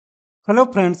Hello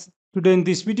friends, today in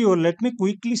this video let me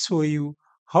quickly show you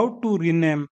how to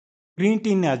rename print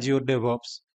in Azure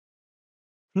DevOps.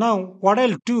 Now what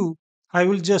I'll do, I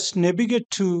will just navigate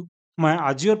to my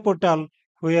Azure portal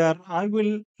where I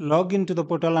will log into the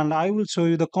portal and I will show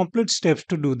you the complete steps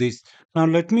to do this. Now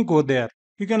let me go there.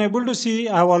 You can able to see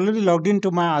I have already logged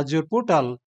into my Azure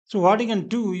portal. So what you can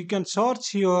do, you can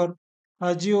search your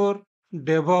Azure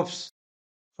DevOps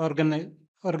organi-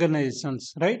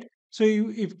 organizations, right? So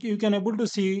if you can able to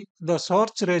see the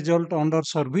search result under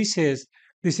services,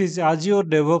 this is Azure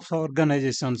DevOps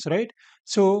organizations, right?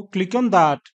 So click on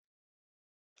that,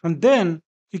 and then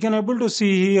you can able to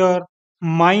see here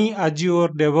my Azure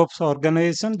DevOps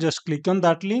organization. Just click on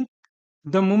that link.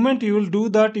 The moment you will do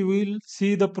that, you will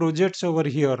see the projects over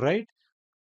here, right?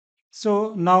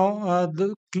 So now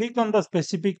click on the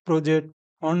specific project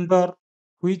under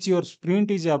which your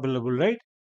sprint is available, right?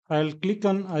 I'll click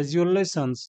on Azure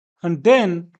License. And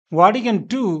then what you can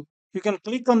do, you can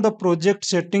click on the project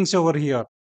settings over here.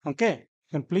 Okay.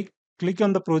 You can click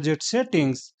on the project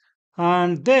settings.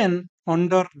 And then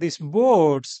under this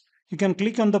boards, you can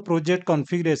click on the project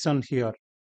configuration here,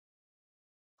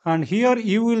 and here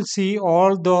you will see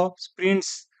all the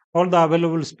sprints, all the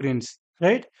available sprints,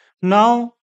 right?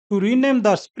 Now to rename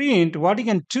the sprint, what you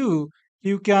can do,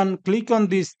 you can click on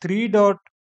this three dot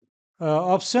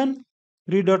option,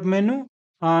 three dot menu,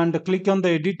 and click on the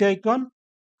edit icon.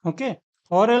 Okay,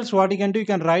 or else what you can do, you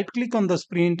can right click on the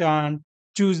sprint and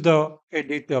choose the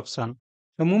edit option.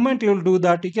 The moment you will do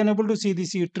that, you can able to see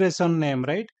this iteration name,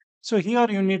 right? So here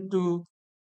you need to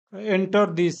enter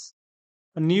this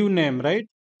a new name, right?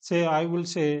 Say I will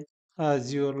say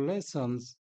Azure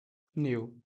Lessons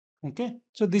New. Okay,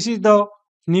 so this is the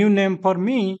new name for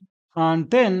me, and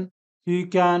then you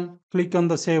can click on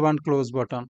the save and close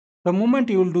button. The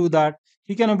moment you will do that,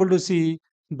 you can able to see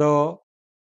the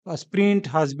sprint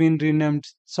has been renamed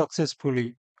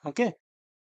successfully. Okay,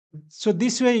 so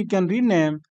this way you can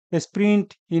rename a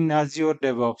sprint in Azure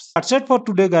DevOps. That's it for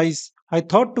today, guys. I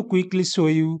thought to quickly show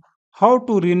you how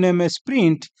to rename a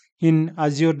sprint in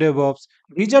Azure DevOps.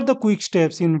 These are the quick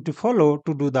steps you need to follow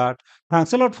to do that.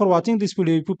 Thanks a lot for watching this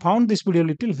video. If you found this video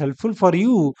little helpful for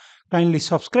you, kindly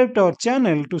subscribe to our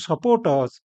channel to support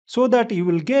us so that you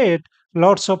will get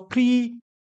lots of free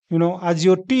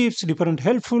Azure tips, different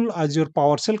helpful Azure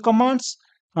PowerShell commands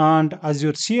and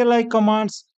Azure CLI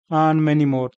commands and many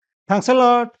more. Thanks a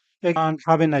lot and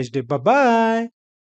have a nice day. Bye bye.